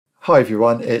Hi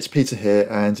everyone, it's Peter here,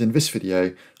 and in this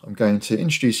video I'm going to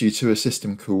introduce you to a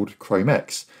system called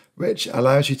Chromebook, which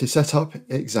allows you to set up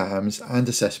exams and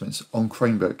assessments on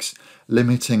Chromebooks,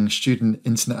 limiting student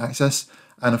internet access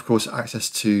and of course access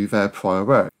to their prior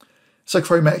work. So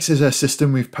Chromebook is a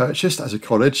system we've purchased as a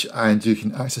college, and you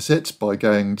can access it by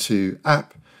going to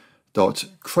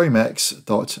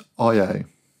app.chromebook.io.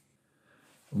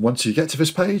 Once you get to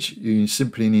this page, you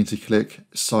simply need to click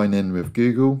Sign in with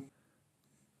Google.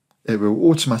 It will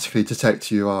automatically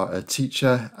detect you are a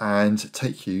teacher and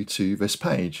take you to this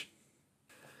page.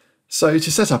 So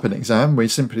to set up an exam, we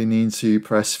simply need to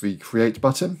press the Create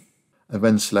button and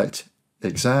then select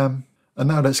Exam. And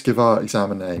now let's give our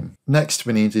exam a name. Next,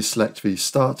 we need to select the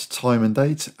start time and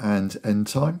date and end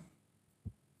time.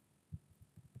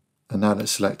 And now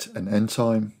let's select an end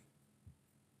time.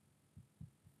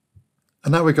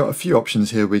 And now we've got a few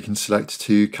options here we can select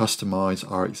to customize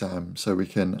our exam. So we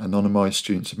can anonymize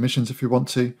student submissions if we want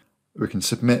to. We can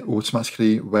submit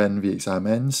automatically when the exam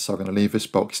ends. So I'm going to leave this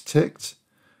box ticked.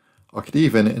 I could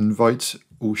even invite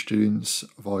all students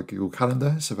via Google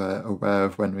Calendar so they're aware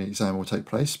of when the exam will take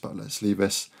place, but let's leave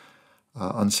this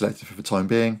unselected for the time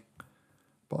being.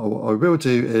 But what I will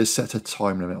do is set a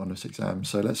time limit on this exam.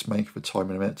 So let's make the time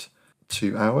limit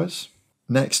 2 hours.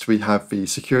 Next, we have the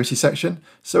security section.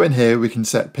 So in here, we can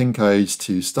set PIN codes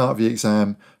to start the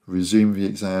exam, resume the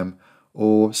exam,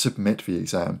 or submit the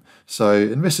exam. So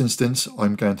in this instance,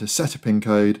 I'm going to set a PIN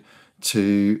code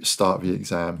to start the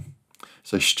exam.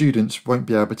 So students won't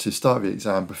be able to start the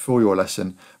exam before your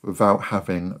lesson without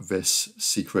having this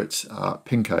secret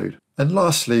PIN code. And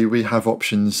lastly, we have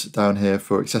options down here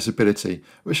for accessibility,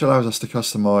 which allows us to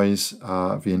customize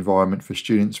the environment for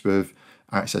students with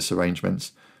access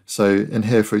arrangements. So in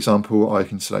here, for example, I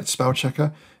can select spell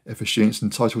checker if a student's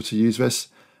entitled to use this.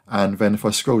 And then if I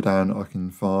scroll down, I can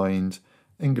find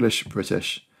English,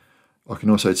 British. I can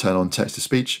also turn on text to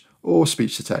speech or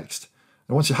speech to text.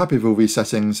 And once you're happy with all these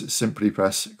settings, simply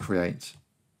press create.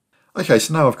 Okay,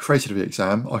 so now I've created the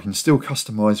exam. I can still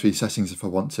customize these settings if I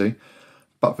want to.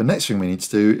 But the next thing we need to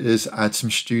do is add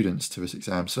some students to this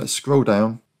exam. So let's scroll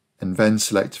down and then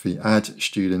select the Add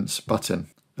Students button.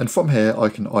 And from here, I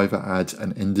can either add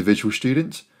an individual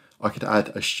student, I could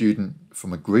add a student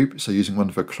from a group, so using one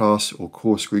of the class or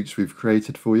course groups we've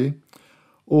created for you,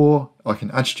 or I can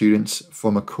add students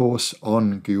from a course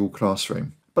on Google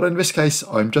Classroom. But in this case,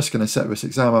 I'm just going to set this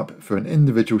exam up for an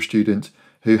individual student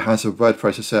who has a word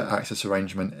processor access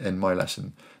arrangement in my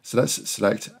lesson. So let's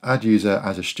select Add User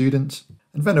as a Student,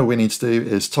 and then all we need to do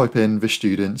is type in the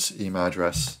student's email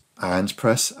address and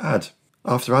press Add.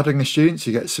 After adding the students,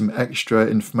 you get some extra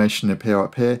information appear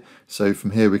up here. So from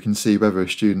here we can see whether a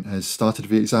student has started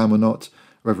the exam or not,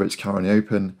 whether it's currently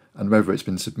open, and whether it's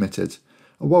been submitted.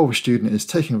 And while the student is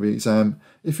taking the exam,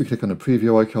 if you click on the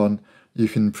preview icon, you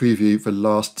can preview the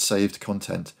last saved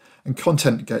content. And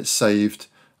content gets saved,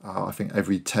 I think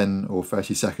every 10 or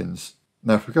 30 seconds.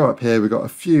 Now if we go up here, we've got a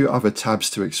few other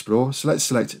tabs to explore. So let's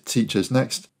select Teachers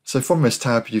next. So from this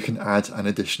tab, you can add an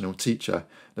additional teacher.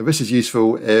 Now this is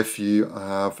useful if you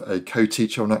have a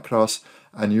co-teacher on that class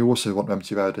and you also want them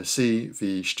to be able to see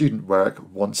the student work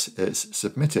once it's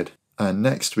submitted. And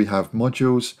next we have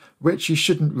modules, which you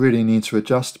shouldn't really need to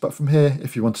adjust, but from here,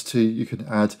 if you wanted to, you can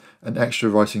add an extra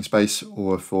writing space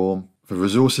or a form. The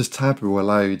resources tab will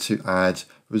allow you to add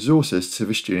resources to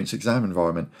the student's exam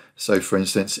environment. So for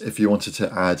instance, if you wanted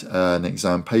to add an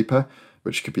exam paper,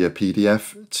 which could be a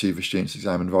PDF to the student's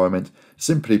exam environment,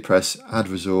 simply press Add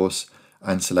Resource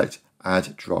and select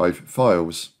Add Drive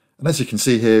Files. And as you can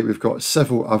see here, we've got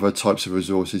several other types of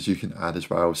resources you can add as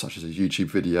well, such as a YouTube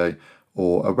video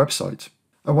or a website.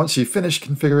 And once you've finished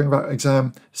configuring that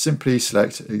exam, simply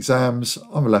select Exams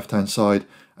on the left-hand side,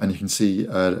 and you can see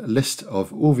a list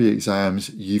of all the exams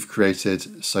you've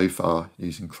created so far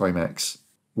using Chromebook.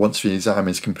 Once the exam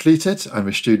is completed and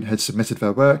the student has submitted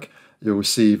their work, you'll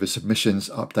receive the submissions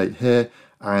update here,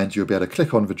 and you'll be able to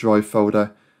click on the Drive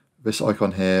folder, this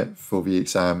icon here for the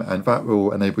exam, and that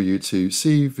will enable you to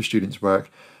see the student's work,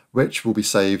 which will be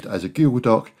saved as a Google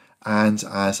Doc and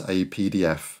as a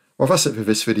PDF. Well, that's it for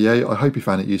this video. I hope you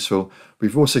found it useful.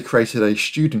 We've also created a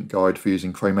student guide for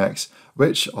using Chromebook,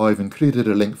 which I've included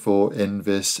a link for in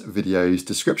this video's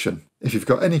description. If you've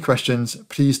got any questions,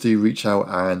 please do reach out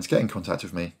and get in contact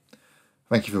with me.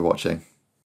 Thank you for watching.